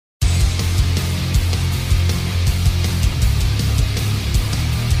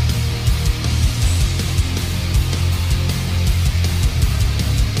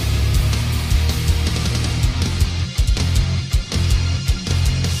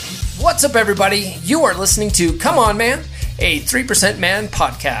What's up, everybody? You are listening to Come On Man, a 3% Man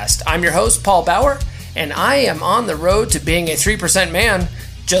podcast. I'm your host, Paul Bauer, and I am on the road to being a 3% man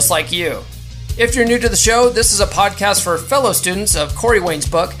just like you. If you're new to the show, this is a podcast for fellow students of Corey Wayne's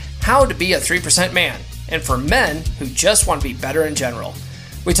book, How to Be a 3% Man, and for men who just want to be better in general.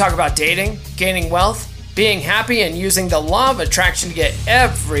 We talk about dating, gaining wealth, being happy, and using the law of attraction to get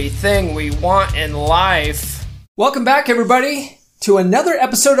everything we want in life. Welcome back, everybody, to another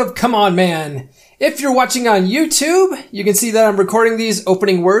episode of Come On Man. If you're watching on YouTube, you can see that I'm recording these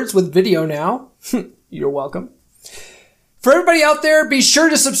opening words with video now. You're welcome. For everybody out there, be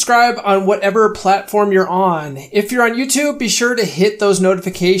sure to subscribe on whatever platform you're on. If you're on YouTube, be sure to hit those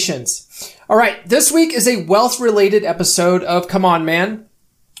notifications. All right, this week is a wealth-related episode of Come On Man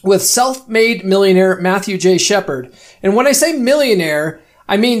with self-made millionaire Matthew J. Shepard. And when I say millionaire,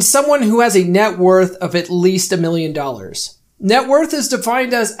 I mean someone who has a net worth of at least $1 million. Net worth is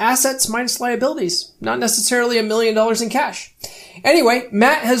defined as assets minus liabilities, not necessarily $1 million in cash. Anyway,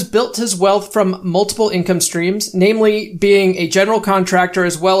 Matt has built his wealth from multiple income streams, namely being a general contractor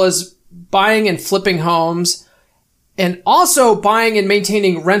as well as buying and flipping homes and also buying and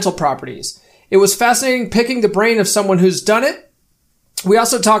maintaining rental properties. It was fascinating picking the brain of someone who's done it. We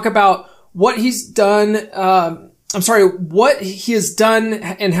also talk about what he's done, what he has done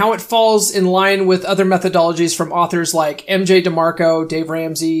and how it falls in line with other methodologies from authors like M.J. DeMarco, Dave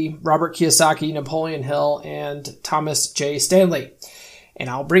Ramsey, Robert Kiyosaki, Napoleon Hill, and Thomas J. Stanley. And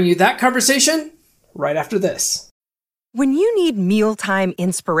I'll bring you that conversation right after this. When you need mealtime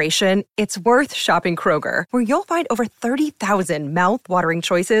inspiration, it's worth shopping Kroger, where you'll find over 30,000 mouth-watering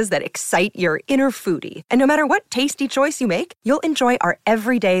choices that excite your inner foodie. And no matter what tasty choice you make, you'll enjoy our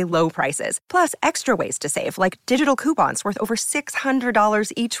everyday low prices, plus extra ways to save, like digital coupons worth over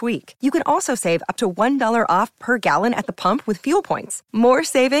 $600 each week. You can also save up to $1 off per gallon at the pump with fuel points. More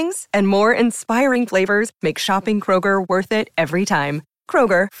savings and more inspiring flavors make shopping Kroger worth it every time.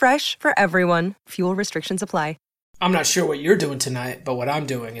 Kroger, fresh for everyone. Fuel restrictions apply. I'm not sure what you're doing tonight, but what I'm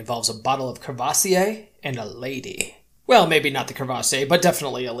doing involves a bottle of Courvoisier and a lady. Well, maybe not the Courvoisier, but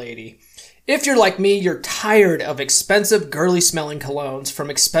definitely a lady. If you're like me, you're tired of expensive, girly-smelling colognes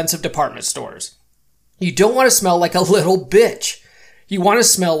from expensive department stores. You don't want to smell like a little bitch. You want to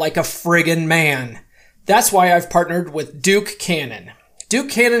smell like a friggin' man. That's why I've partnered with Duke Cannon.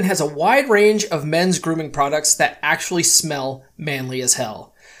 Duke Cannon has a wide range of men's grooming products that actually smell manly as hell.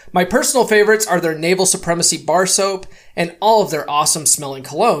 My personal favorites are their Naval Supremacy bar soap and all of their awesome smelling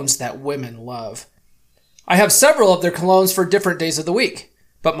colognes that women love. I have several of their colognes for different days of the week,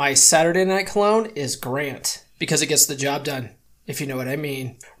 but my Saturday night cologne is Grant because it gets the job done, if you know what I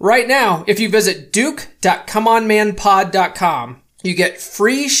mean. Right now, if you visit duke.comeonmanpod.com, you get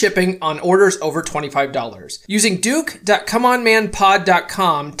free shipping on orders over $25. Using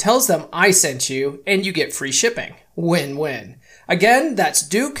duke.comeonmanpod.com tells them I sent you and you get free shipping. Win-win. Again, that's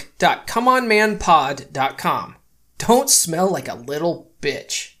duke.comeonmanpod.com. Don't smell like a little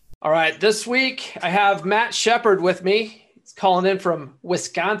bitch. All right, this week I have Matt Shepard with me. He's calling in from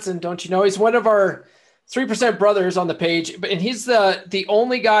Wisconsin, don't you know? He's one of our 3% brothers on the page, and he's the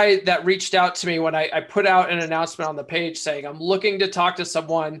only guy that reached out to me when I put out an announcement on the page saying I'm looking to talk to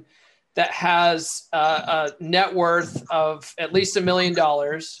someone that has a net worth of at least $1 million.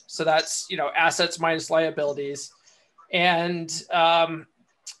 So that's, assets minus liabilities. And I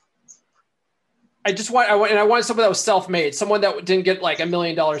wanted someone that was self-made, someone that didn't get like $1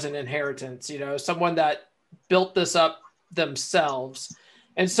 million in inheritance, someone that built this up themselves.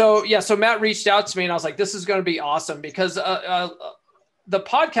 And so Matt reached out to me and I was like, this is going to be awesome because the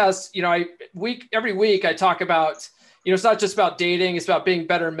podcast, every week I talk about, it's not just about dating, it's about being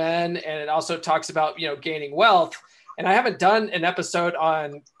better men. And it also talks about, gaining wealth. And I haven't done an episode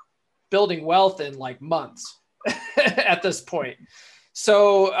on building wealth in like months. At this point.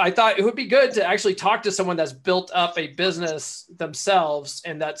 So I thought it would be good to actually talk to someone that's built up a business themselves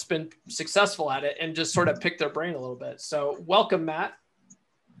and that's been successful at it and just sort of pick their brain a little bit. So welcome, Matt.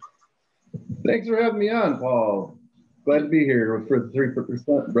 Thanks for having me on, Paul. Glad to be here for the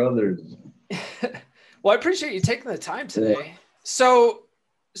 3% brothers. Well, I appreciate you taking the time today. Yeah. So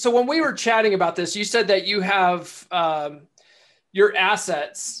when we were chatting about this, you said that you have, your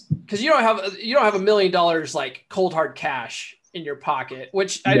assets, because you don't have $1 million like cold hard cash in your pocket,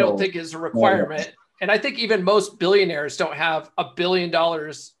 which I don't think is a requirement. No. And I think even most billionaires don't have $1 billion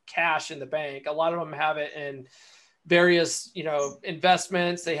cash in the bank. A lot of them have it in various,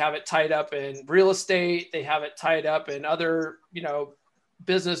 investments. They have it tied up in real estate. They have it tied up in other,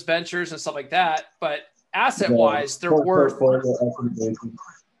 business ventures and stuff like that. But asset wise, they're worth.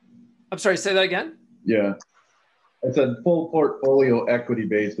 I'm sorry, say that again. Yeah. I said full portfolio equity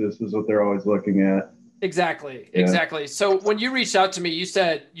basis is what they're always looking at. Exactly. So when you reached out to me, you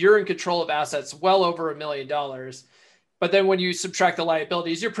said you're in control of assets well over $1 million. But then when you subtract the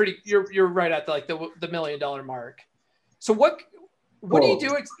liabilities, you're right at the $1 million mark. So what do you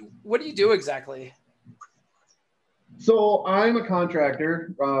do? What do you do exactly? So I'm a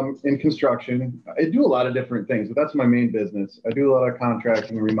contractor in construction. I do a lot of different things, but that's my main business. I do a lot of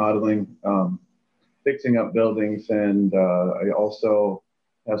contracting, remodeling, fixing up buildings, and I also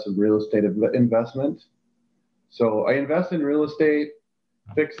have some real estate investment. So I invest in real estate,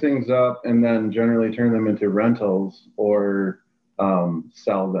 fix things up, and then generally turn them into rentals or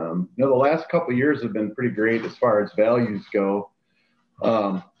sell them. The last couple of years have been pretty great as far as values go.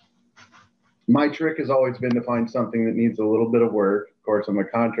 My trick has always been to find something that needs a little bit of work. Of course, I'm a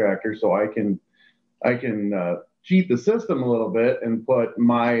contractor, so I can cheat the system a little bit and put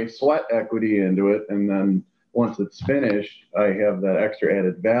my sweat equity into it. And then once it's finished, I have that extra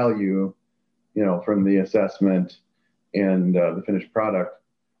added value, from the assessment and the finished product.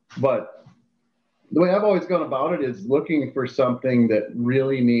 But the way I've always gone about it is looking for something that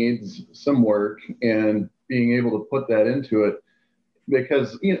really needs some work and being able to put that into it.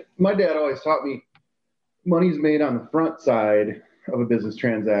 Because my dad always taught me money's made on the front side of a business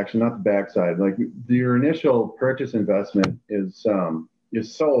transaction, not the back side. Like your initial purchase investment is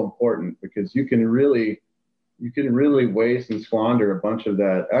so important because you can really waste and squander a bunch of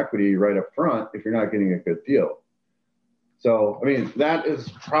that equity right up front if you're not getting a good deal. So, I mean, that is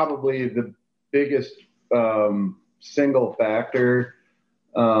probably the biggest single factor.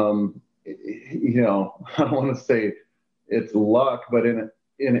 I don't want to say it's luck, but in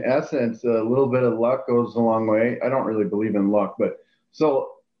essence, a little bit of luck goes a long way. I don't really believe in luck, but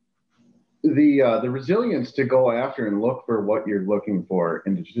so the resilience to go after and look for what you're looking for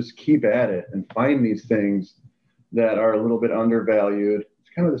and to just keep at it and find these things that are a little bit undervalued. It's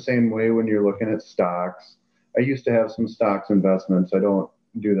kind of the same way when you're looking at stocks. I used to have some stocks investments. I don't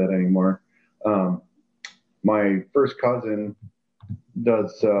do that anymore. My first cousin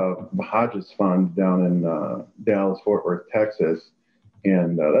does the Hodges Fund down in Dallas, Fort Worth, Texas.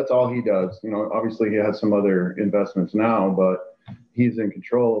 And that's all he does. Obviously he has some other investments now, but he's in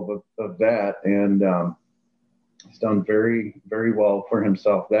control of that. And he's done very, very well for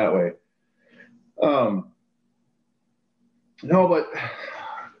himself that way. No, but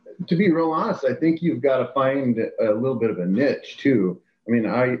to be real honest, I think you've got to find a little bit of a niche too. I mean,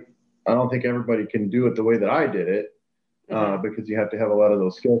 I don't think everybody can do it the way that I did it because you have to have a lot of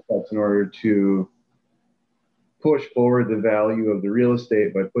those skill sets in order to push forward the value of the real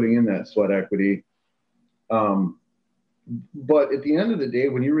estate by putting in that sweat equity. But at the end of the day,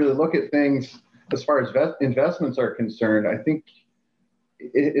 when you really look at things as far as investments are concerned, I think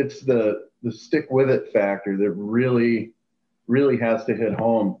it's the stick with it factor that really has to hit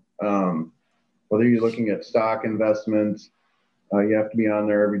home. Whether you're looking at stock investments, you have to be on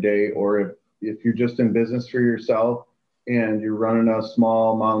there every day, or if you're just in business for yourself and you're running a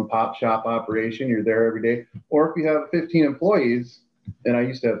small mom and pop shop operation, you're there every day. Or if you have 15 employees, and I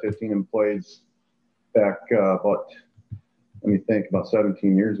used to have 15 employees back about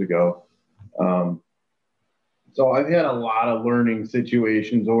 17 years ago. So I've had a lot of learning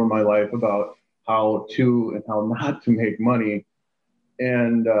situations over my life about how to and how not to make money.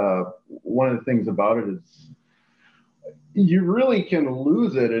 And one of the things about it is you really can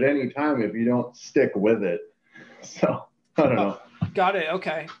lose it at any time if you don't stick with it. So I don't know. Got it.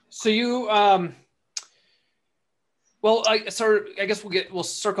 Okay. So you, I guess we'll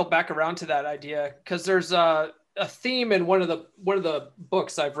circle back around to that idea because there's a theme in one of the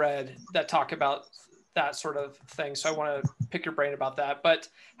books I've read that talk about that sort of thing. So I want to pick your brain about that. But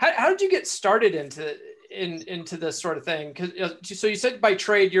how did you get started into this sort of thing? So you said by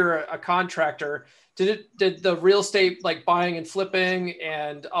trade you're a contractor. Did the real estate, like buying and flipping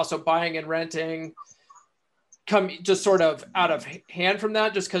and also buying and renting, come just sort of out of hand from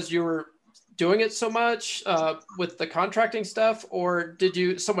that just because you were doing it so much with the contracting stuff, or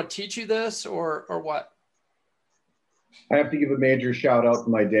did someone teach you this or what? I have to give a major shout out to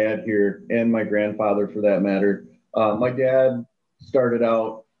my dad here and my grandfather for that matter. My dad started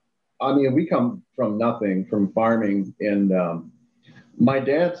out, we come from nothing, from farming. And my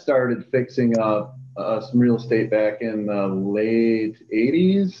dad started fixing up some real estate back in the late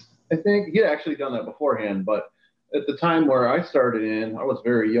 80s, I think. He had actually done that beforehand, but at the time where I started in, I was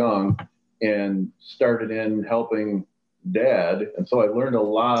very young and started in helping dad. And so I learned a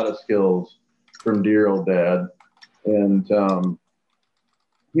lot of skills from dear old dad. And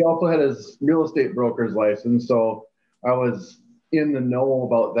he also had his real estate broker's license. So I was in the know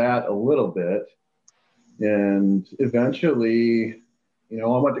about that a little bit. And eventually, I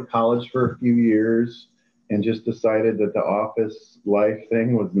went to college for a few years and just decided that the office life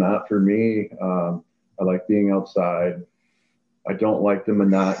thing was not for me. I like being outside. I don't like the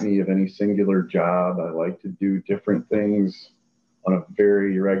monotony of any singular job. I like to do different things on a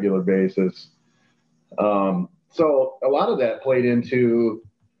very regular basis. So a lot of that played into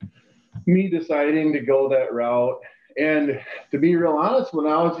me deciding to go that route. And to be real honest, when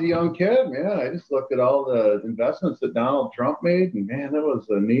I was a young kid, man, I just looked at all the investments that Donald Trump made, and man, that was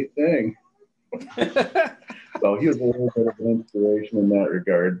a neat thing. So he was a little bit of an inspiration in that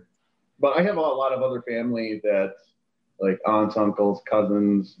regard. But I have a lot of other family that, like aunts, uncles,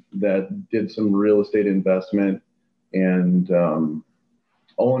 cousins, that did some real estate investment and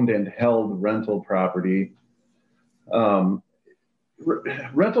owned and held rental property.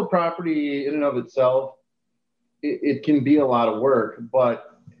 Rental property in and of itself, it can be a lot of work,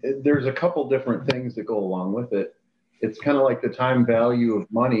 but there's a couple different things that go along with it. It's kind of like the time value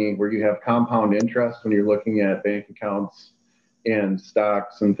of money, where you have compound interest when you're looking at bank accounts and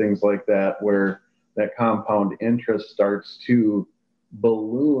stocks and things like that, where that compound interest starts to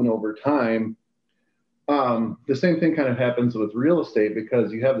balloon over time. The same thing kind of happens with real estate,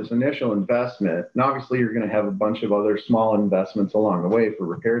 because you have this initial investment, and obviously you're going to have a bunch of other small investments along the way for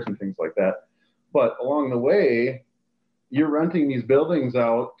repairs and things like that. But along the way, you're renting these buildings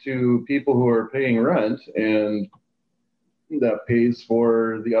out to people who are paying rent, and that pays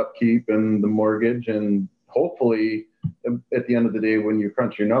for the upkeep and the mortgage. And hopefully at the end of the day, when you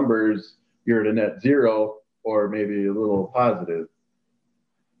crunch your numbers, you're at a net zero or maybe a little positive.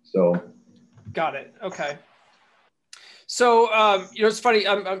 So. Got it. Okay. So, it's funny.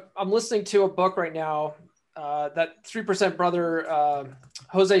 I'm listening to a book right now that 3% brother,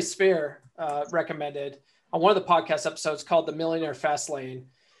 Jose Spear, recommended on one of the podcast episodes called The Millionaire Fast Lane.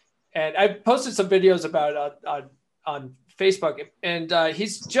 And I posted some videos about it on Facebook, and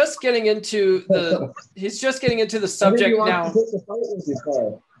he's just getting into the subject now.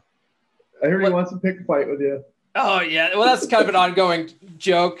 I heard he wants to pick a fight with you. Oh yeah, well that's kind of an ongoing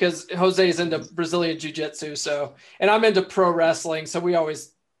joke, because Jose's into Brazilian jiu-jitsu, and I'm into pro wrestling, so we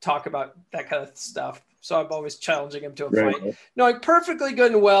always talk about that kind of stuff. So I'm always challenging him to a fight, knowing perfectly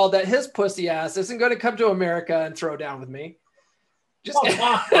good and well that his pussy ass isn't going to come to America and throw down with me.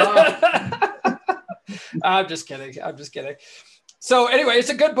 I'm just kidding. So anyway, it's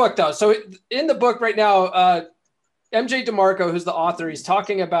a good book though. So in the book right now, MJ DeMarco, who's the author, he's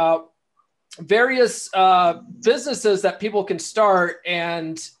talking about various businesses that people can start,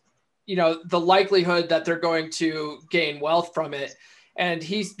 and the likelihood that they're going to gain wealth from it. And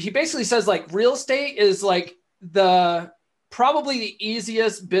he basically says, like, real estate is like probably the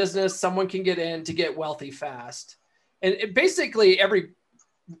easiest business someone can get in to get wealthy fast. And basically every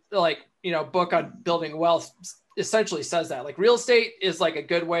book on building wealth essentially says that, like, real estate is like a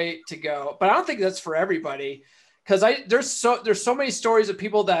good way to go, but I don't think that's for everybody. Because there's so many stories of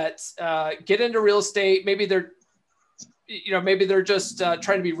people that get into real estate. Maybe they're just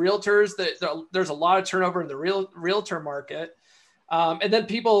trying to be realtors. There's a lot of turnover in the realtor market, and then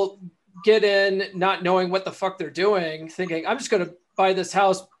people get in not knowing what the fuck they're doing, thinking I'm just going to buy this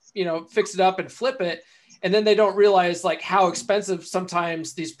house, fix it up and flip it, and then they don't realize like how expensive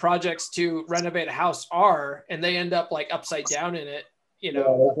sometimes these projects to renovate a house are, and they end up like upside down in it. Yeah, there's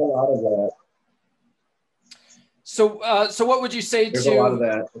a lot of that. So what would you say There's a lot of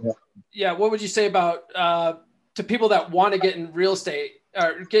that. Yeah. What would you say about to people that want to get in real estate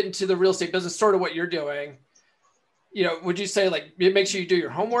or get into the real estate business, sort of what you're doing? Would you say like make sure you do your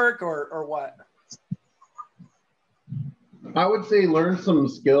homework or what? I would say learn some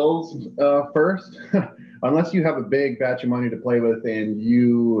skills first, unless you have a big batch of money to play with and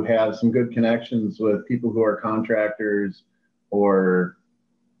you have some good connections with people who are contractors or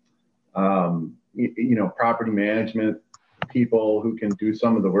property management people who can do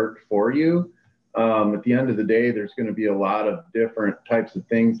some of the work for you. At the end of the day, there's going to be a lot of different types of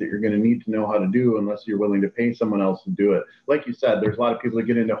things that you're going to need to know how to do unless you're willing to pay someone else to do it. Like you said, there's a lot of people that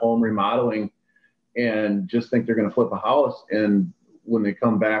get into home remodeling and just think they're going to flip a house. And when they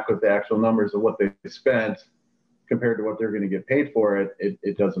come back with the actual numbers of what they spent compared to what they're going to get paid for it,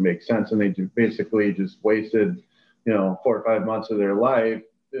 it doesn't make sense. And they basically just wasted, 4 or 5 months of their life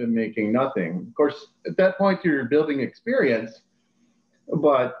making nothing. Of course, at that point, you're building experience,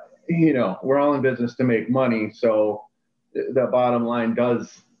 but we're all in business to make money. So the bottom line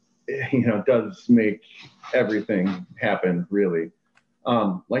does make everything happen, really.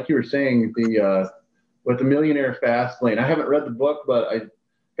 Like you were saying, with the Millionaire Fast Lane, I haven't read the book, but I've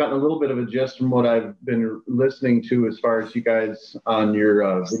gotten a little bit of a gist from what I've been listening to as far as you guys on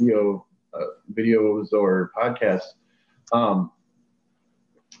your video videos or podcasts.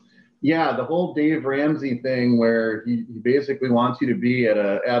 Yeah, the whole Dave Ramsey thing where he basically wants you to be at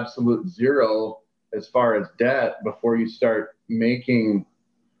an absolute zero as far as debt before you start making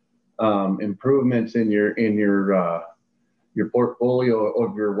improvements in your portfolio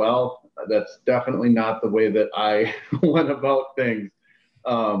of your wealth. That's definitely not the way that I went about things.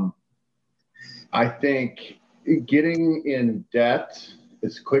 I think getting in debt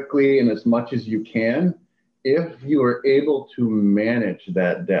as quickly and as much as you can, if you are able to manage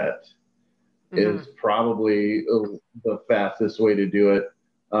that debt, is probably the fastest way to do it.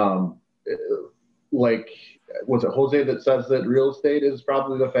 Like, was it Jose that says that real estate is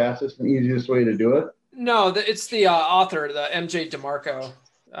probably the fastest and easiest way to do it? No, it's the author, the MJ DeMarco,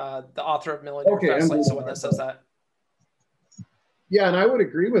 the author of Millionaire Fastlane, someone that says that. Yeah, and I would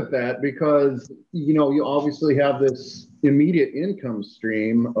agree with that because, you obviously have this immediate income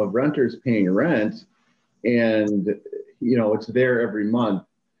stream of renters paying rent and, it's there every month.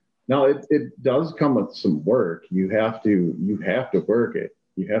 Now, it does come with some work. You have to work it.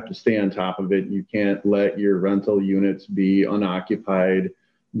 You have to stay on top of it. You can't let your rental units be unoccupied.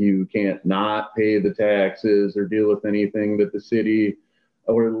 You can't not pay the taxes or deal with anything that the city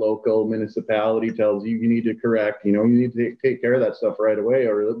or local municipality tells you need to correct. You need to take care of that stuff right away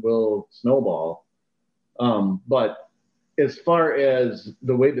or it will snowball. But as far as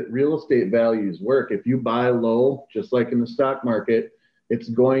the way that real estate values work, if you buy low, just like in the stock market, it's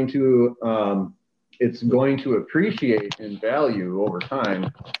going to appreciate in value over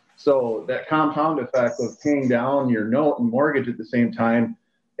time. So that compound effect of paying down your note and mortgage at the same time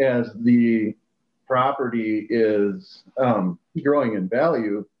as the property is growing in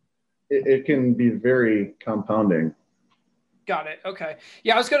value, it can be very compounding. Got it. Okay.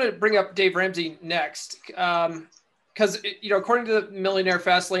 Yeah, I was going to bring up Dave Ramsey next because, according to the Millionaire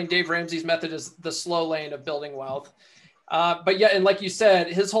Fastlane, Dave Ramsey's method is the slow lane of building wealth. But yeah, and like you said,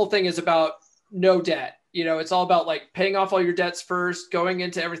 his whole thing is about no debt. It's all about like paying off all your debts first, going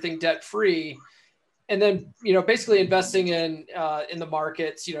into everything debt free, and then basically investing in the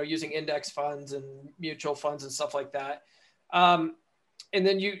markets. Using index funds and mutual funds and stuff like that. And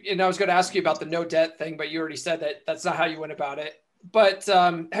I was going to ask you about the no debt thing, but you already said that that's not how you went about it. But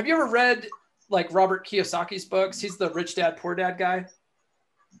have you ever read like Robert Kiyosaki's books? He's the Rich Dad Poor Dad guy.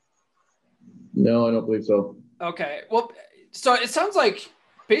 No, I don't believe so. Okay. Well, so it sounds like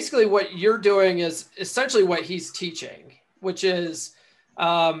basically what you're doing is essentially what he's teaching, which is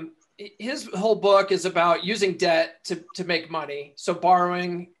his whole book is about using debt to make money. So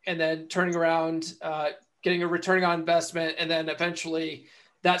borrowing and then turning around, getting a return on investment. And then eventually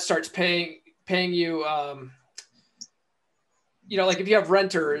that starts paying you, like if you have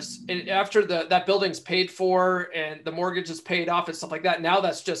renters and after that building's paid for and the mortgage is paid off and stuff like that, now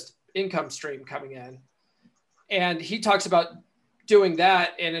that's just income stream coming in. And he talks about doing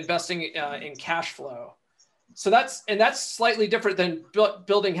that and investing in cash flow. So that's slightly different than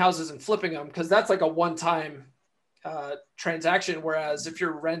building houses and flipping them, because that's like a one-time transaction. Whereas if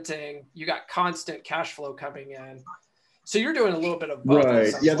you're renting, you got constant cash flow coming in. So you're doing a little bit of both.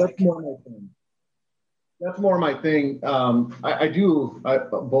 Right. Yeah, that's more my thing. That's more my thing. I do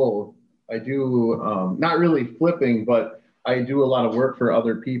both. I do not really flipping, but I do a lot of work for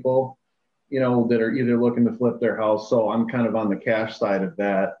other people, that are either looking to flip their house. So I'm kind of on the cash side of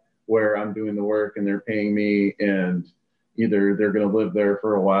that, where I'm doing the work and they're paying me, and either they're going to live there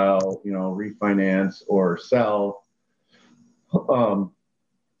for a while, refinance or sell.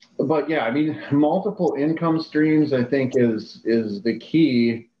 But yeah, I mean, multiple income streams, I think is the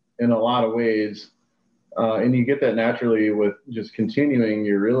key in a lot of ways. And you get that naturally with just continuing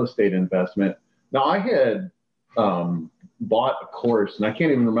your real estate investment. Now I had, bought a course, and I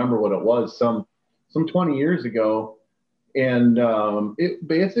can't even remember what it was, some 20 years ago. And it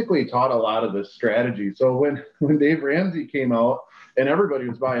basically taught a lot of this strategy. So when Dave Ramsey came out and everybody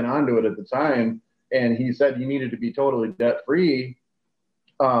was buying onto it at the time, and he said you needed to be totally debt free,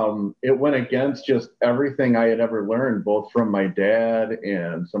 it went against just everything I had ever learned, both from my dad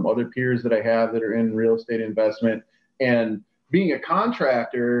and some other peers that I have that are in real estate investment. And being a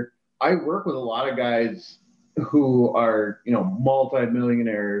contractor, I work with a lot of guys who are,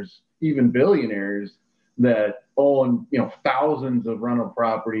 multimillionaires, even billionaires, that own, thousands of rental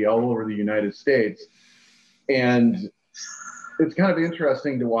property all over the United States. And it's kind of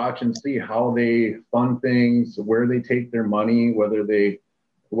interesting to watch and see how they fund things, where they take their money, whether they,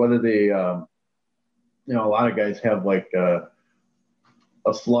 a lot of guys have like a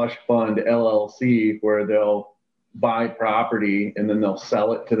slush fund LLC where they'll buy property and then they'll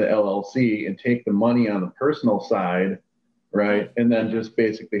sell it to the LLC and take the money on the personal side right? And then just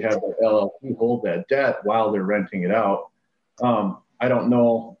basically have the LLC hold that debt while they're renting it out. I don't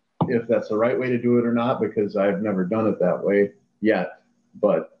know if that's the right way to do it or not, because I've never done it that way yet.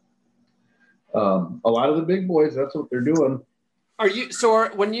 But a lot of the big boys, that's what they're doing.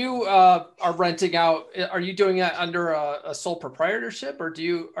 When you are renting out, are you doing it under a sole proprietorship, or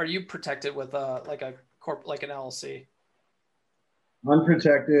are you protected with like an LLC? I'm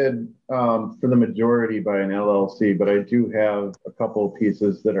protected for the majority by an LLC, but I do have a couple of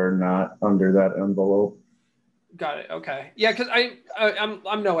pieces that are not under that envelope. Got it. Okay. Yeah, because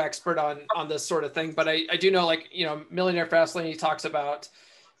I'm no expert on this sort of thing, but I do know, like, Millionaire Fastlane, he talks about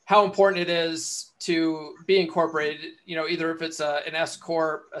how important it is to be incorporated, either if it's an S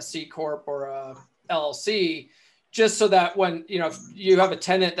corp, a C corp, or a LLC, just so that when if you have a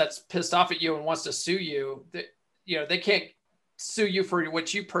tenant that's pissed off at you and wants to sue you, they can't sue you for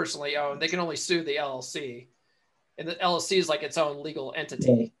what you personally own. They can only sue the LLC, and the LLC is like its own legal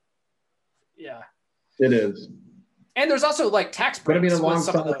entity. Yeah, it is. And there's also like tax breaks with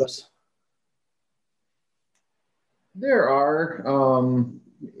some of those. There are,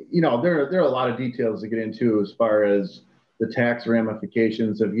 there are a lot of details to get into as far as the tax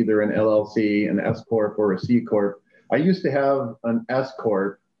ramifications of either an LLC, an S corp, or a C corp. I used to have an S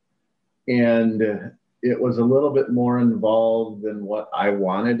corp, and it was a little bit more involved than what I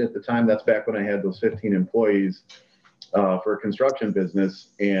wanted at the time. That's back when I had those 15 employees for a construction business,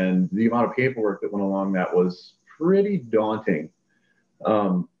 and the amount of paperwork that went along that was pretty daunting.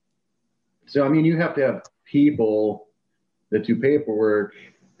 So, I mean, you have to have people that do paperwork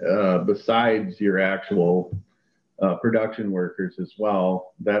besides your actual production workers as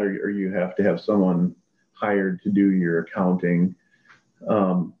well. That or you have to have someone hired to do your accounting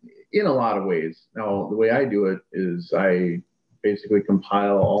in a lot of ways. Now, the way I do it is I basically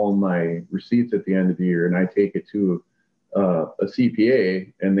compile all my receipts at the end of the year, and I take it to a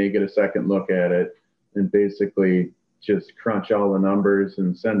CPA, and they get a second look at it and basically just crunch all the numbers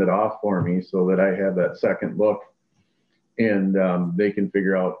and send it off for me so that I have that second look, and they can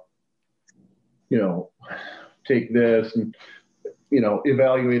figure out, take this and,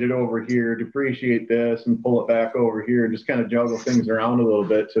 evaluate it over here, depreciate this and pull it back over here, and just kind of juggle things around a little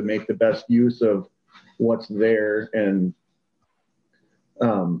bit to make the best use of what's there, and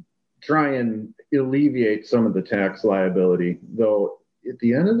try and alleviate some of the tax liability. Though at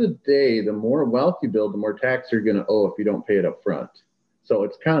the end of the day, the more wealth you build, the more tax you're going to owe if you don't pay it up front. So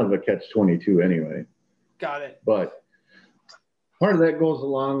it's kind of a catch-22 anyway. Got it. But part of that goes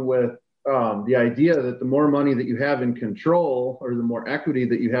along with the idea that the more money that you have in control, or the more equity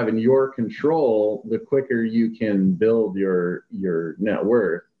that you have in your control, the quicker you can build your net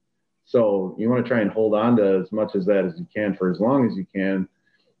worth. So you want to try and hold on to as much as that as you can for as long as you can,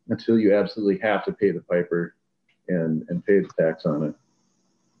 until you absolutely have to pay the piper and pay the tax on it.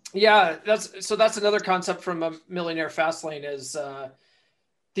 Yeah, that's another concept from a Millionaire Fastlane is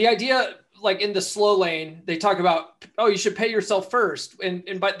the idea, like in the slow lane, they talk about, you should pay yourself first.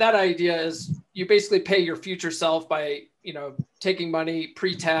 And but that idea is you basically pay your future self by, taking money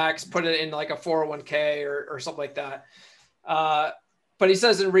pre-tax, put it in like a 401k or something like that. But he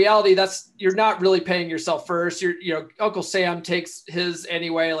says in reality, you're not really paying yourself first. Uncle Sam takes his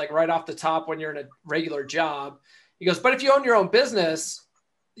anyway, like right off the top when you're in a regular job. He goes, but if you own your own business,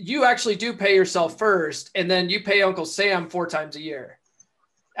 you actually do pay yourself first, and then you pay Uncle Sam 4 times a year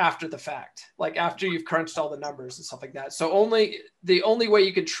after the fact, like after you've crunched all the numbers and stuff like that. So the only way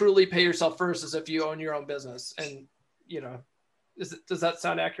you can truly pay yourself first is if you own your own business. And, does that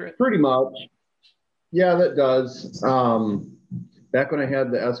sound accurate? Pretty much. Yeah, that does. Back when I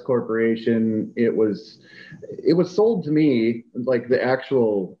had the S corporation, it was sold to me, like the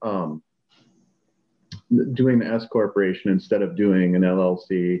actual doing the S corporation instead of doing an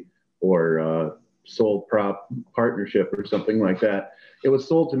LLC or sole prop partnership or something like that. It was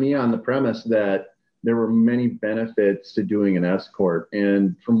sold to me on the premise that there were many benefits to doing an S corp.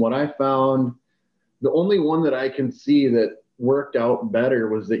 And from what I found, the only one that I can see that worked out better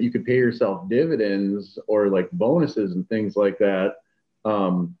was that you could pay yourself dividends or like bonuses and things like that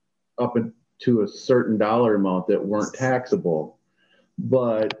up to a certain dollar amount that weren't taxable.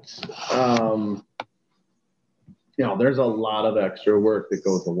 But there's a lot of extra work that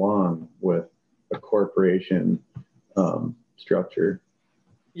goes along with a corporation structure.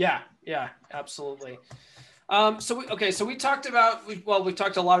 Yeah, absolutely. So we talked about, we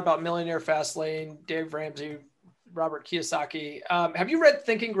talked a lot about Millionaire Fastlane, Dave Ramsey, Robert Kiyosaki. Have you read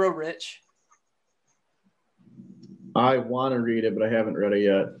Think and Grow Rich? I want to read it, but I haven't read it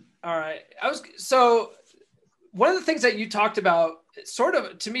yet. All right. So one of the things that you talked about sort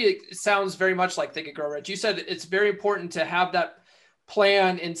of, to me, it sounds very much like Think and Grow Rich. You said it's very important to have that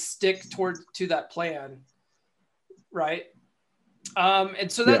plan and stick to that plan. Right.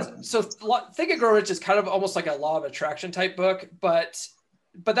 And so so Think and Grow Rich is kind of almost like a law of attraction type book, but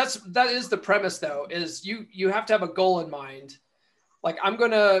that is the premise though, is you have to have a goal in mind. Like, I'm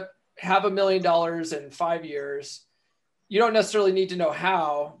going to have $1 million in 5 years. You don't necessarily need to know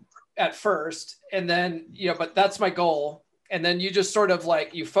how at first. And then, but that's my goal. And then you just sort of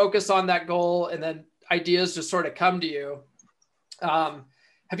like, you focus on that goal and then ideas just sort of come to you.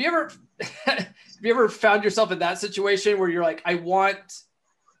 Have you ever found yourself in that situation where you're like, I want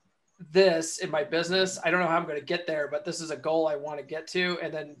this in my business. I don't know how I'm going to get there, but this is a goal I want to get to.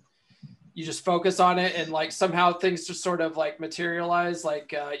 And then you just focus on it, and like somehow things just sort of like materialize.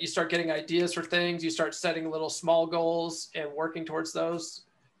 Like you start getting ideas for things. You start setting little small goals and working towards those.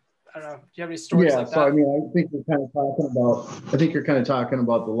 I don't know. Do you have any stories like that? Yeah, so I mean, I think you're kind of talking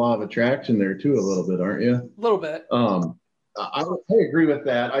about the law of attraction there too, a little bit, aren't you? A little bit. I agree with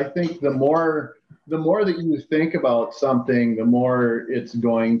that. I think the more that you think about something, the more it's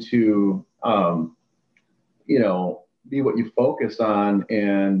going to, be what you focus on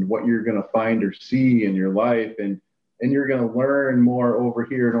and what you're going to find or see in your life. And you're going to learn more over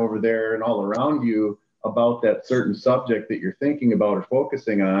here and over there and all around you about that certain subject that you're thinking about or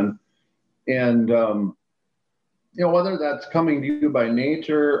focusing on. And, whether that's coming to you by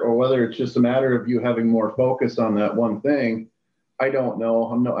nature or whether it's just a matter of you having more focus on that one thing, I don't know.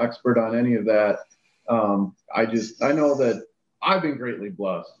 I'm no expert on any of that. I know that I've been greatly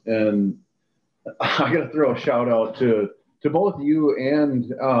blessed, and I got to throw a shout out to both you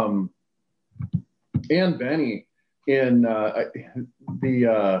and Benny in a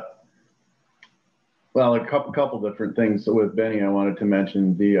couple different things. So with Benny, I wanted to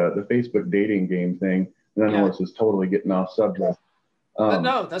mention the Facebook dating game thing. And I know this is totally getting off subject.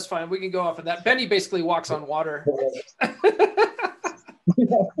 No, that's fine. We can go off of that. Benny basically walks on water.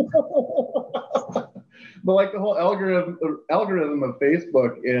 But like the whole algorithm of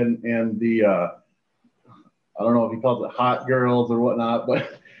Facebook and the I don't know if he calls it hot girls or whatnot,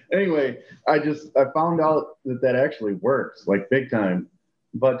 but anyway, I found out that actually works like big time.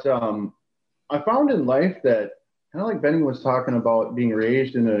 But I found in life that, kind of like Benny was talking about, being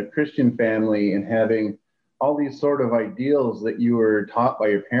raised in a Christian family and having all these sort of ideals that you were taught by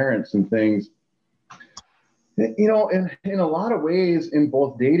your parents and things, in a lot of ways, in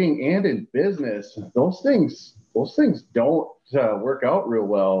both dating and in business, those things don't work out real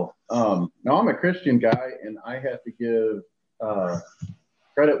well. Now I'm a Christian guy, and I have to give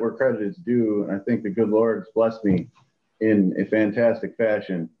credit where credit is due. And I think the good Lord's blessed me in a fantastic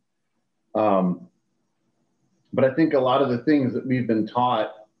fashion. But I think a lot of the things that we've been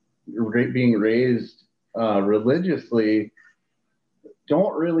taught, being raised religiously,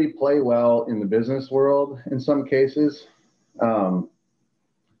 don't really play well in the business world in some cases. I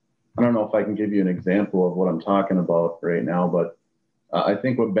don't know if I can give you an example of what I'm talking about right now, but I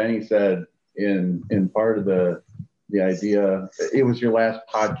think what Benny said in part of the idea, it was your last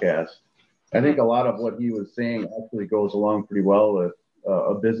podcast. I think a lot of what he was saying actually goes along pretty well with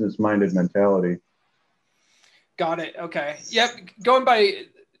a business-minded mentality. Got it. Okay. Yep. Going by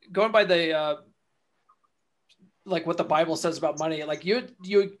the like what the Bible says about money, like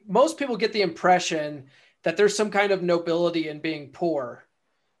most people get the impression that there's some kind of nobility in being poor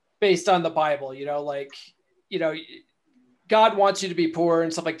based on the Bible, God wants you to be poor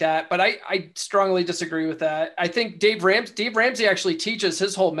and stuff like that. But I strongly disagree with that. I think Dave Ramsey actually teaches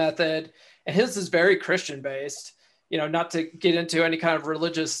his whole method, and his is very Christian based, not to get into any kind of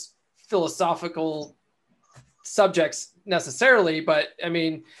religious philosophical subjects necessarily, but I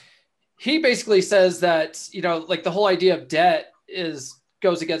mean, he basically says that, like the whole idea of debt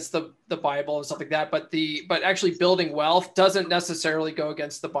goes against the Bible and stuff like that, but actually building wealth doesn't necessarily go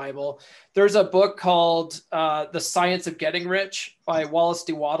against the Bible. There's a book called The Science of Getting Rich by Wallace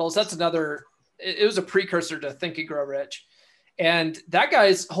D. Wattles. That's it was a precursor to Think and Grow Rich. And that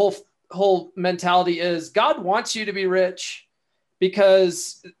guy's whole mentality is God wants you to be rich,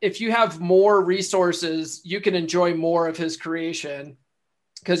 because if you have more resources, you can enjoy more of his creation.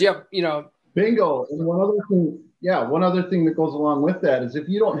 Because bingo. And one other thing that goes along with that is, if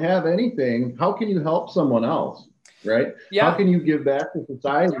you don't have anything, how can you help someone else, right? Yeah. How can you give back to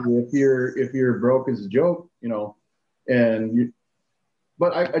society if you're broke as a joke,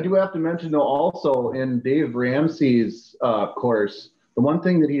 But I do have to mention, though, also in Dave Ramsey's course, the one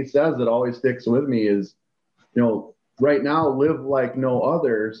thing that he says that always sticks with me is, right now, live like no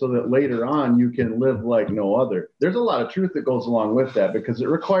other, so that later on you can live like no other. There's a lot of truth that goes along with that, because it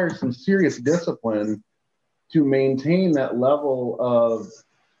requires some serious discipline to maintain that level of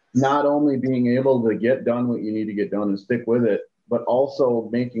not only being able to get done what you need to get done and stick with it, but also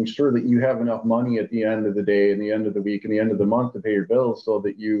making sure that you have enough money at the end of the day and the end of the week and the end of the month to pay your bills so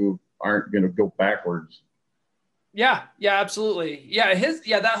that you aren't going to go backwards. Yeah, absolutely. Yeah,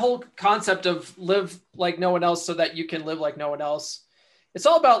 that whole concept of live like no one else so that you can live like no one else. It's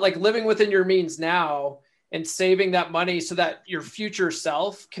all about like living within your means now and saving that money so that your future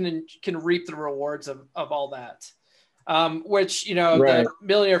self can reap the rewards of all that. Which, right. The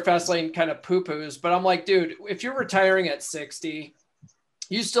Millionaire Fastlane kind of poo-poos, but I'm like, dude, if you're retiring at 60,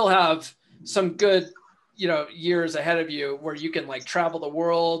 you still have some good, years ahead of you where you can like travel the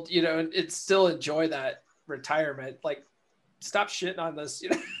world, and still enjoy that retirement. Like, stop shitting on this,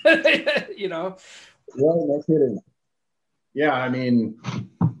 Well, no kidding. Yeah, I mean,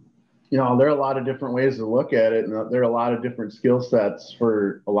 there are a lot of different ways to look at it, and there are a lot of different skill sets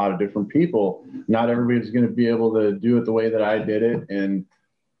for a lot of different people. Not everybody's going to be able to do it the way that I did it, and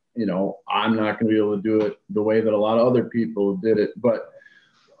I'm not going to be able to do it the way that a lot of other people did it. But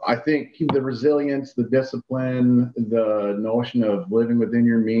I think the resilience, the discipline, the notion of living within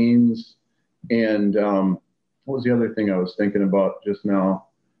your means, and what was the other thing I was thinking about just now?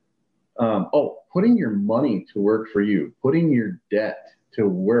 Putting your money to work for you, putting your debt to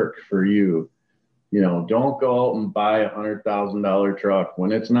work for you. Don't go out and buy $100,000 truck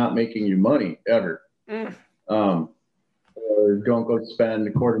when it's not making you money ever. Or don't go spend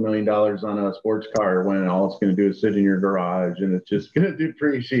 $250,000 on a sports car when all it's going to do is sit in your garage and it's just going to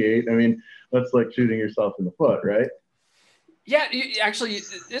depreciate. I mean, that's like shooting yourself in the foot, right? Yeah, actually,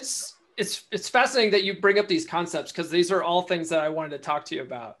 it's fascinating that you bring up these concepts because these are all things that I wanted to talk to you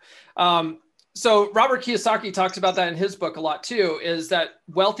about. So Robert Kiyosaki talks about that in his book a lot too, is that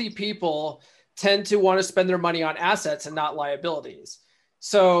wealthy people tend to want to spend their money on assets and not liabilities.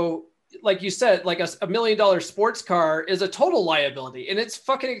 So like you said, like $1 million sports car is a total liability and it's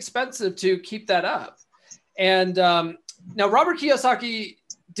fucking expensive to keep that up. And now Robert Kiyosaki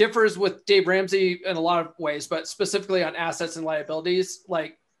differs with Dave Ramsey in a lot of ways, but specifically on assets and liabilities.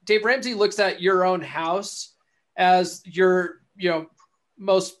 Like Dave Ramsey looks at your own house as your,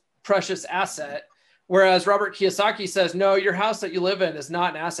 most precious asset. Whereas Robert Kiyosaki says, no, your house that you live in is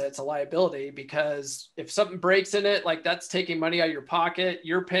not an asset. It's a liability because if something breaks in it, like that's taking money out of your pocket,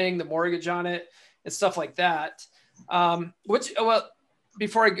 you're paying the mortgage on it and stuff like that.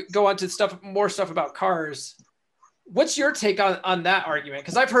 Before I go on to more stuff about cars, what's your take on that argument?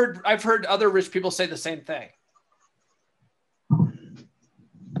 Because I've heard other rich people say the same thing.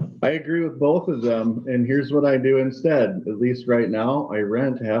 I agree with both of them. And here's what I do instead. At least right now, I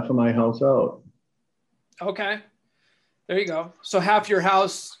rent half of my house out. Okay. There you go. So half your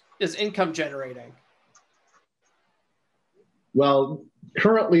house is income generating. Well,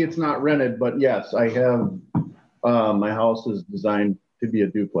 currently it's not rented, but yes, I have, my house is designed to be a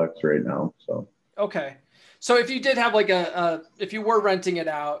duplex right now. So. Okay. So if you did have like if you were renting it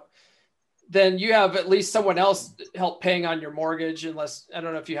out, then you have at least someone else help paying on your mortgage, unless, I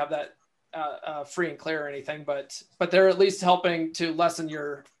don't know if you have that free and clear or anything, but they're at least helping to lessen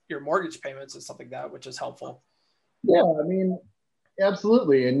your mortgage payments and stuff like that, which is helpful. Yeah, I mean,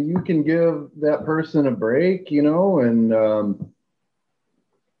 absolutely. And you can give that person a break, and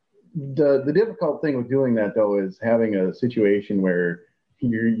the difficult thing with doing that though is having a situation where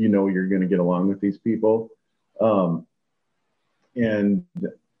you're going to get along with these people. And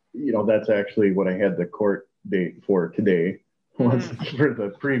that's actually what I had the court date for today, was for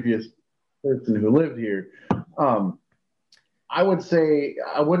the previous person who lived here. I would say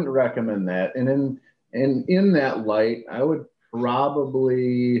I wouldn't recommend that. And in that light, I would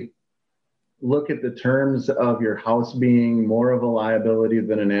probably look at the terms of your house being more of a liability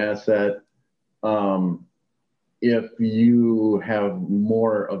than an asset. If you have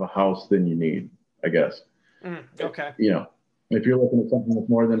more of a house than you need, I guess. Okay. If you're looking at something with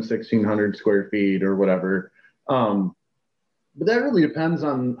more than 1,600 square feet or whatever. But that really depends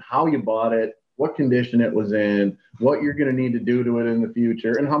on how you bought it, what condition it was in, what you're going to need to do to it in the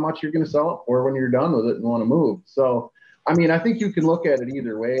future, and how much you're going to sell it for when you're done with it and want to move. So, I mean, I think you can look at it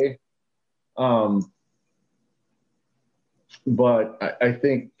either way. But I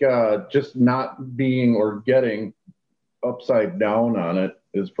think just not being or getting upside down on it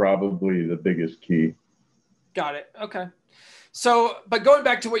is probably the biggest key. Got it. Okay. So, but going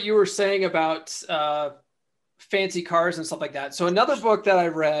back to what you were saying about fancy cars and stuff like that. So another book that I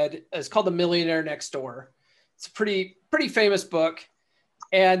read is called The Millionaire Next Door. It's a pretty famous book.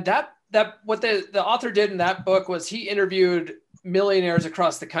 And that what the author did in that book was he interviewed millionaires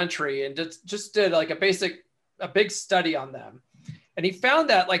across the country and just did like a big study on them. And he found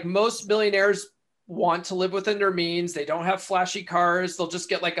that like most millionaires want to live within their means. They don't have flashy cars. They'll just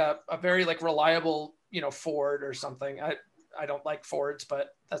get like a very like reliable, Ford or something. I don't like Fords,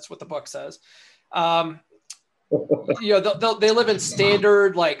 but that's what the book says. They live in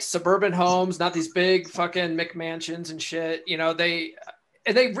standard like suburban homes, not these big fucking McMansions and shit. They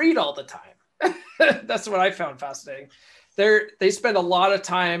read all the time. That's what I found fascinating. They spend a lot of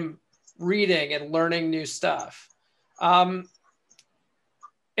time reading and learning new stuff. And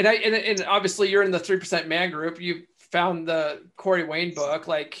obviously you're in the 3% Man group. You found the Corey Wayne book,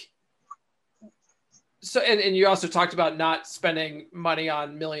 and you also talked about not spending money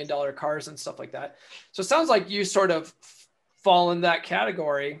on $1 million cars and stuff like that. So it sounds like you sort of fall in that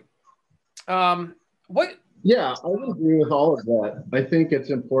category. Yeah, I would agree with all of that. I think it's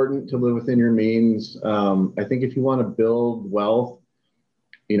important to live within your means. I think if you want to build wealth,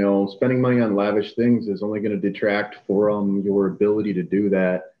 spending money on lavish things is only going to detract from your ability to do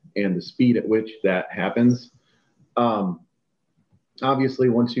that and the speed at which that happens. Obviously,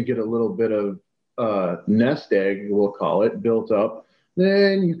 once you get a little bit of nest egg, we'll call it, built up,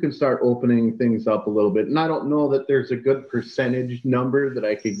 then you can start opening things up a little bit. And I don't know that there's a good percentage number that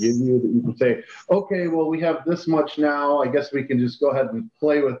I could give you that you can say, okay, well, we have this much now. I guess we can just go ahead and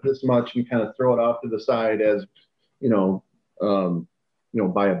play with this much and kind of throw it off to the side as,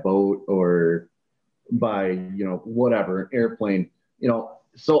 buy a boat or buy, whatever, an airplane,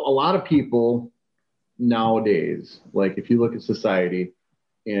 So a lot of people nowadays, like if you look at society,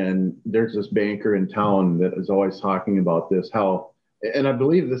 and there's this banker in town that is always talking about this, and I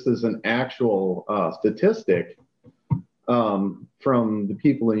believe this is an actual statistic from the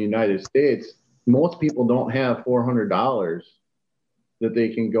people in the United States. Most people don't have $400 that they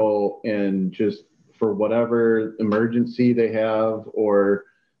can go and just for whatever emergency they have or,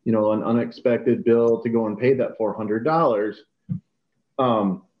 an unexpected bill to go and pay that $400.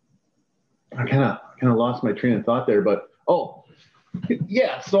 I kind of lost my train of thought there, but,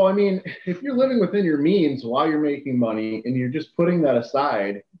 yeah. So, I mean, if you're living within your means while you're making money and you're just putting that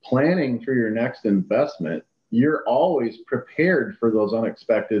aside, planning for your next investment, you're always prepared for those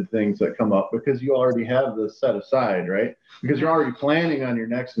unexpected things that come up because you already have this set aside, right? Because you're already planning on your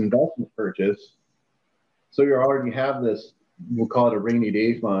next investment purchase. So you already have this, we'll call it a rainy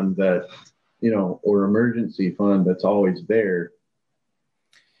day fund that, or emergency fund that's always there.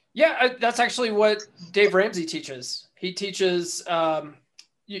 Yeah, that's actually what Dave Ramsey teaches. He teaches the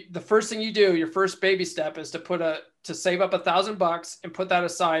first thing you do, your first baby step is to save up $1,000 and put that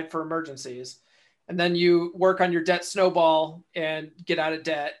aside for emergencies. And then you work on your debt snowball and get out of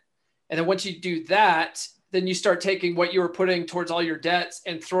debt. And then once you do that, then you start taking what you were putting towards all your debts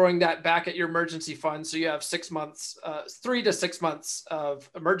and throwing that back at your emergency fund. So you have 6 months, 3 to 6 months of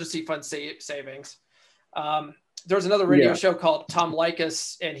emergency fund savings. There was another radio show called Tom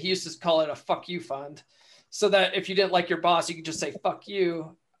Likas, and he used to call it a fuck you fund. So that if you didn't like your boss, you could just say, fuck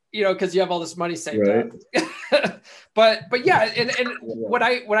you, cause you have all this money saved up. but yeah. And when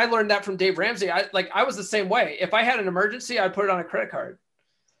I learned that from Dave Ramsey, I was the same way. If I had an emergency, I'd put it on a credit card.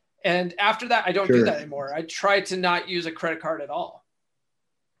 And after that, I don't do that anymore. I try to not use a credit card at all.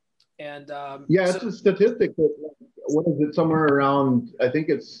 And it's a statistic that, what is it, somewhere around, I think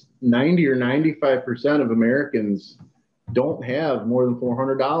it's 90 or 95% of Americans don't have more than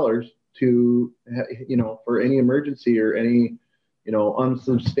 $400 to, for any emergency or any,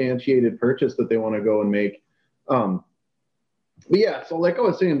 unsubstantiated purchase that they want to go and make. But yeah, so like I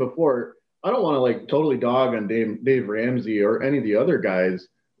was saying before, I don't want to totally dog on Dave Ramsey or any of the other guys.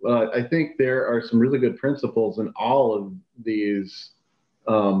 I think there are some really good principles in all of these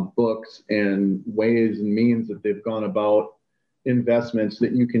books and ways and means that they've gone about investments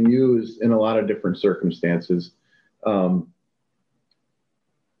that you can use in a lot of different circumstances. I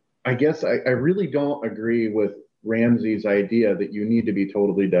guess I really don't agree with Ramsey's idea that you need to be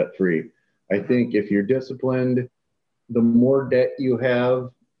totally debt-free. I think if you're disciplined, the more debt you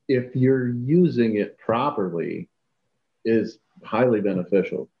have, if you're using it properly, is highly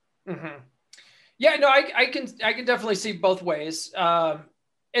beneficial. Mm-hmm. Yeah, no, I can definitely see both ways. I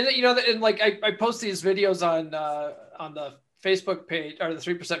post these videos on the Facebook page or the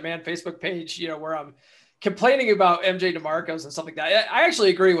 3% Man Facebook page, where I'm complaining about MJ DeMarcos and stuff like that. I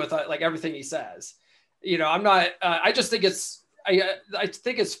actually agree with everything he says. I'm not. I just think I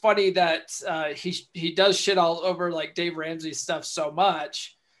think it's funny that he does shit all over Dave Ramsey's stuff so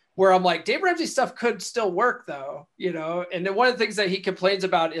much. Where I'm like, Dave Ramsey's stuff could still work though, And then one of the things that he complains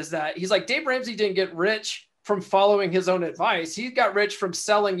about is that he's like, Dave Ramsey didn't get rich from following his own advice. He got rich from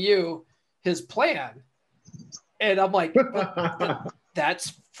selling you his plan. And I'm like, but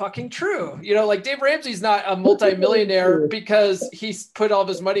that's fucking true. Dave Ramsey's not a multimillionaire because he's put all of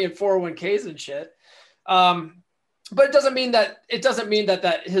his money in 401ks and shit. But it doesn't mean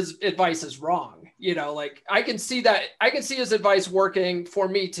that his advice is wrong. You know, like I can see his advice working for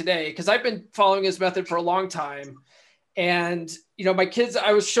me today because I've been following his method for a long time. And, you know,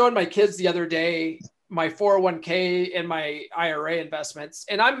 I was showing my kids the other day, my 401k and my IRA investments.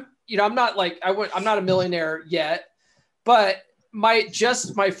 And I'm not a millionaire yet, but my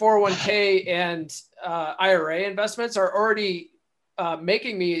 401k and IRA investments are already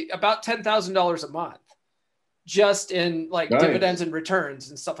making me about $10,000 a month just in like dividends and returns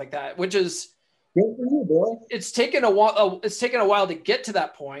and stuff like that, which is good for you, boy. It's taken a while to get to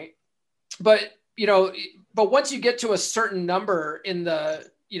that point, but once you get to a certain number in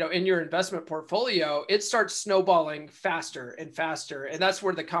your investment portfolio, it starts snowballing faster and faster. And that's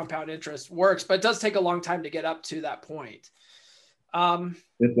where the compound interest works, but it does take a long time to get up to that point.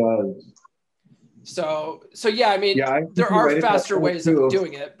 It does. So yeah, I mean, there are faster ways of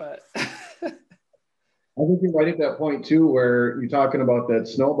doing it, but I think you're right at that point too, where you're talking about that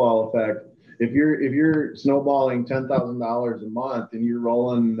snowball effect. If you're snowballing $10,000 a month and you're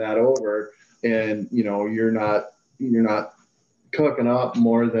rolling that over, and you're not cooking up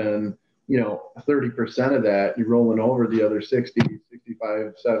more than 30% of that, you're rolling over the other 60,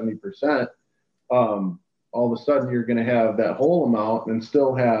 65, 70%. All of a sudden, you're going to have that whole amount and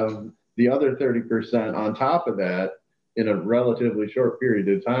still have the other 30% on top of that in a relatively short period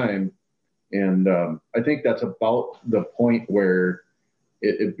of time. And I think that's about the point where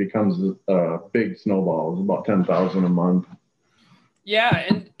it becomes a big snowball. It's about 10,000 a month. Yeah.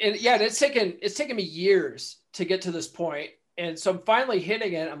 And it's taken me years to get to this point. And so I'm finally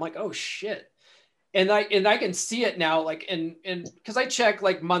hitting it. I'm like, oh shit. And I can see it now, like, and cause I check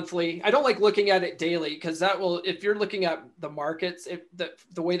like monthly. I don't like looking at it daily. Cause if you're looking at the markets,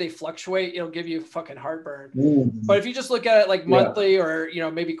 the way they fluctuate, it'll give you fucking heartburn. Mm-hmm. But if you just look at it like monthly or,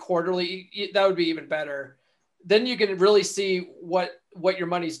 maybe quarterly, that would be even better. Then you can really see what your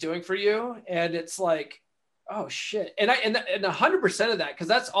money's doing for you. And it's like, oh shit. And 100% of that, cause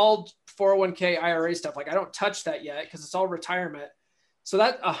that's all 401k IRA stuff. Like I don't touch that yet cause it's all retirement. So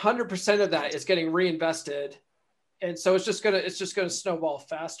that 100% of that is getting reinvested. And so it's just going to snowball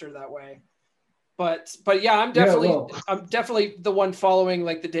faster that way. But yeah, I'm definitely the one following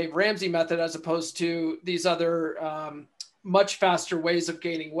like the Dave Ramsey method, as opposed to these other much faster ways of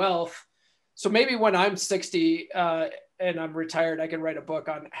gaining wealth. So maybe when I'm 60 and I'm retired, I can write a book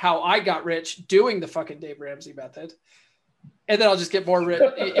on how I got rich doing the fucking Dave Ramsey method. And then I'll just get more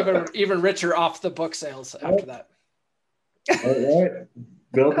even richer off the book sales after that. All right.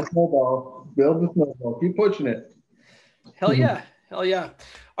 Build the snowball. Keep pushing it. Hell yeah. All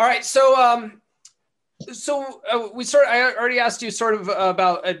right. So, I already asked you sort of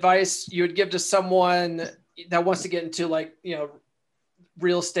about advice you would give to someone that wants to get into like,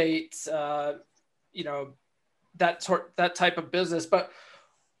 real estate, that type of business. But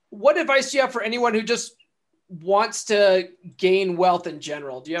what advice do you have for anyone who just wants to gain wealth in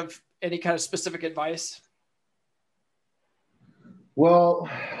general? Do you have any kind of specific advice? Well,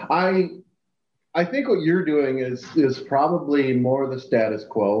 I think what you're doing is probably more the status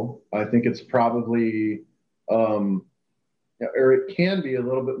quo. I think it's probably, or it can be a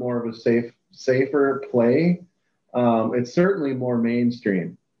little bit more of a safer play. It's certainly more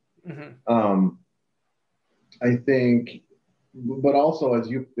mainstream. Mm-hmm. I think, but also as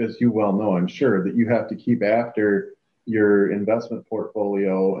you well know, I'm sure that you have to keep after your investment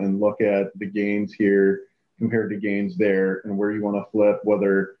portfolio and look at the gains here compared to gains there, and where you want to flip,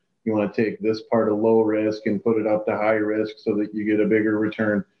 whether you want to take this part of low risk and put it up to high risk so that you get a bigger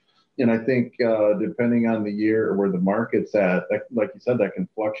return. And I think depending on the year or where the market's at, like you said, that can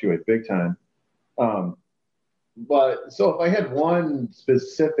fluctuate big time. But so if I had one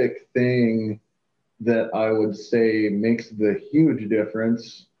specific thing that I would say makes the huge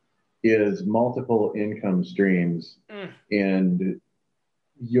difference is multiple income streams. And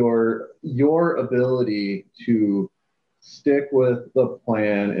your ability to stick with the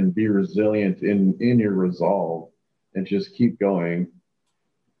plan and be resilient in your resolve and just keep going.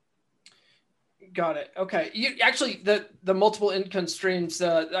 Got it. Okay. You actually, the multiple income streams,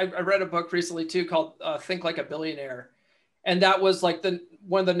 I read a book recently too called Think Like a Billionaire. And that was like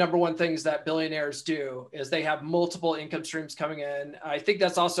one of the number one things that billionaires do is they have multiple income streams coming in. I think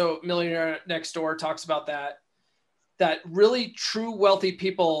that's also Millionaire Next Door talks about that really true wealthy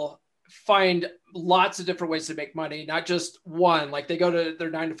people find lots of different ways to make money, not just one. Like they go to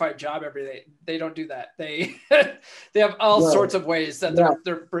their 9-to-5 job every day. They don't do that. They have all sorts of ways that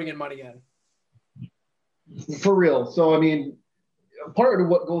they're bringing money in. For real. So, I mean, part of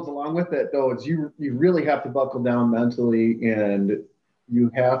what goes along with that though, is you really have to buckle down mentally and you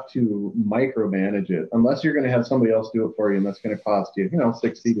have to micromanage it unless you're going to have somebody else do it for you, and that's going to cost you,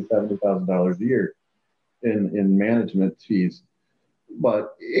 $60,000 to $70,000 a year in management fees.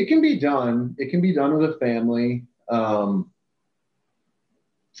 But it can be done. It can be done with a family.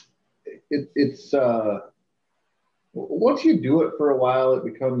 It's once you do it for a while, it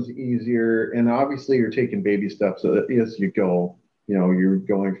becomes easier. And obviously, you're taking baby steps as you go. You're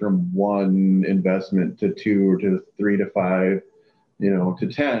going from one investment to 2 or to 3 to 5, to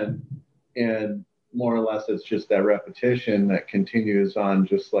 10. And more or less, it's just that repetition that continues on,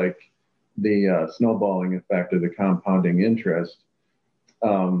 just like the snowballing effect of the compounding interest.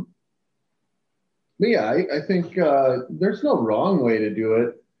 But yeah, I think there's no wrong way to do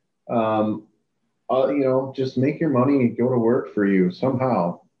it. Just make your money go to work for you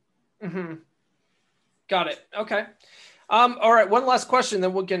somehow. Mm-hmm. Got it. Okay. All right. One last question,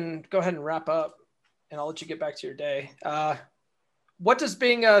 then we can go ahead and wrap up, and I'll let you get back to your day. What does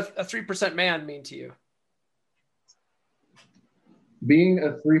being a 3% man mean to you? Being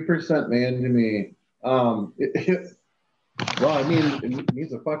a 3% man to me, it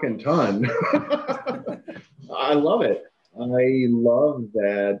means a fucking ton. I love it. I love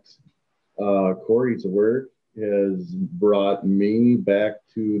that Corey's work has brought me back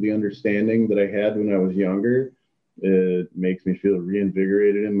to the understanding that I had when I was younger. It makes me feel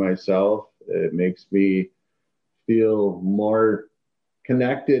reinvigorated in myself. It makes me feel more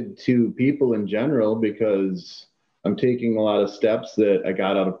connected to people in general, because I'm taking a lot of steps that I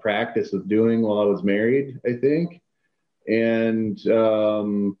got out of practice of doing while I was married, I think. And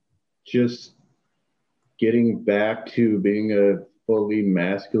just getting back to being a fully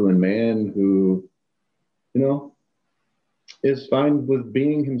masculine man who, is fine with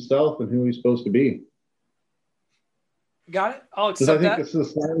being himself and who he's supposed to be. Got it. I'll accept that. Because I think the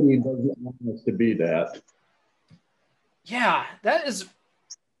society doesn't want us to be that. Yeah, that is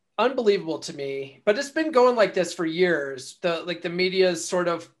unbelievable to me. But it's been going like this for years. The media's sort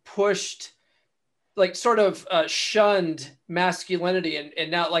of pushed, shunned masculinity,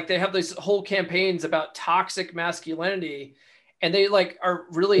 and now they have these whole campaigns about toxic masculinity, and they are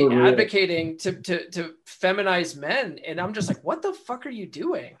really advocating to feminize men. And I'm just like, what the fuck are you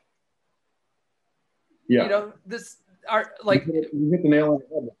doing? Yeah. You hit the nail on the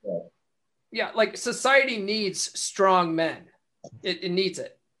head with that. Yeah, society needs strong men. It needs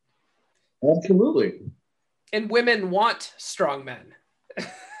it. Absolutely. And women want strong men.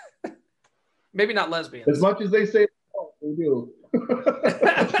 Maybe not lesbians. As much as they say they do.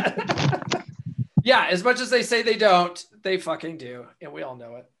 Yeah, as much as they say they don't, they fucking do. And we all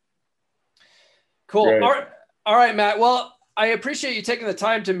know it. Cool. Great. All right, Matt. Well, I appreciate you taking the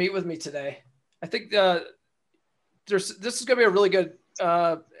time to meet with me today. I think this is going to be a really good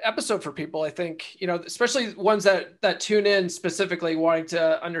episode for people. I think, especially ones that tune in specifically wanting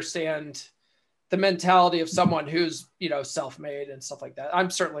to understand the mentality of someone who's, self-made and stuff like that. I'm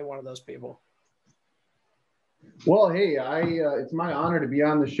certainly one of those people. Well, hey, it's my honor to be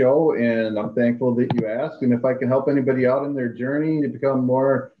on the show, and I'm thankful that you asked. And if I can help anybody out in their journey to become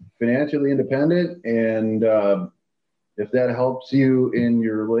more financially independent, and if that helps you in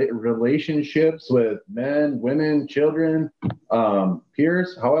your relationships with men, women, children,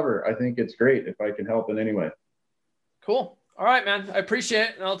 peers, however, I think it's great if I can help in any way. Cool. All right, man. I appreciate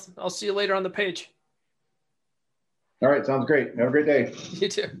it. And I'll see you later on the page. All right. Sounds great. Have a great day. You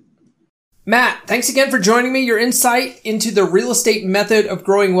too. Matt, thanks again for joining me. Your insight into the real estate method of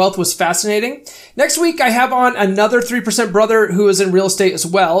growing wealth was fascinating. Next week, I have on another 3% brother who is in real estate as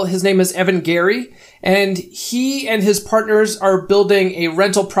well. His name is Evan Gary, and he and his partners are building a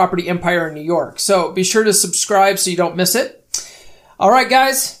rental property empire in New York. So be sure to subscribe so you don't miss it. All right,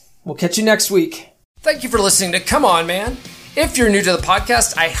 guys, we'll catch you next week. Thank you for listening to Come On, Man. If you're new to the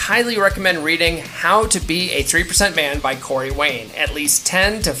podcast, I highly recommend reading How to Be a 3% Man by Corey Wayne at least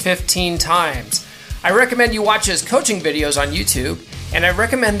 10 to 15 times. I recommend you watch his coaching videos on YouTube, and I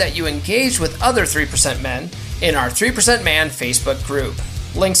recommend that you engage with other 3% men in our 3% Man Facebook group.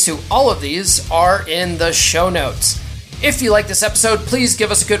 Links to all of these are in the show notes. If you like this episode, please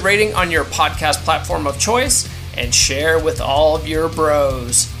give us a good rating on your podcast platform of choice and share with all of your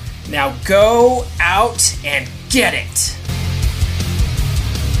bros. Now go out and get it.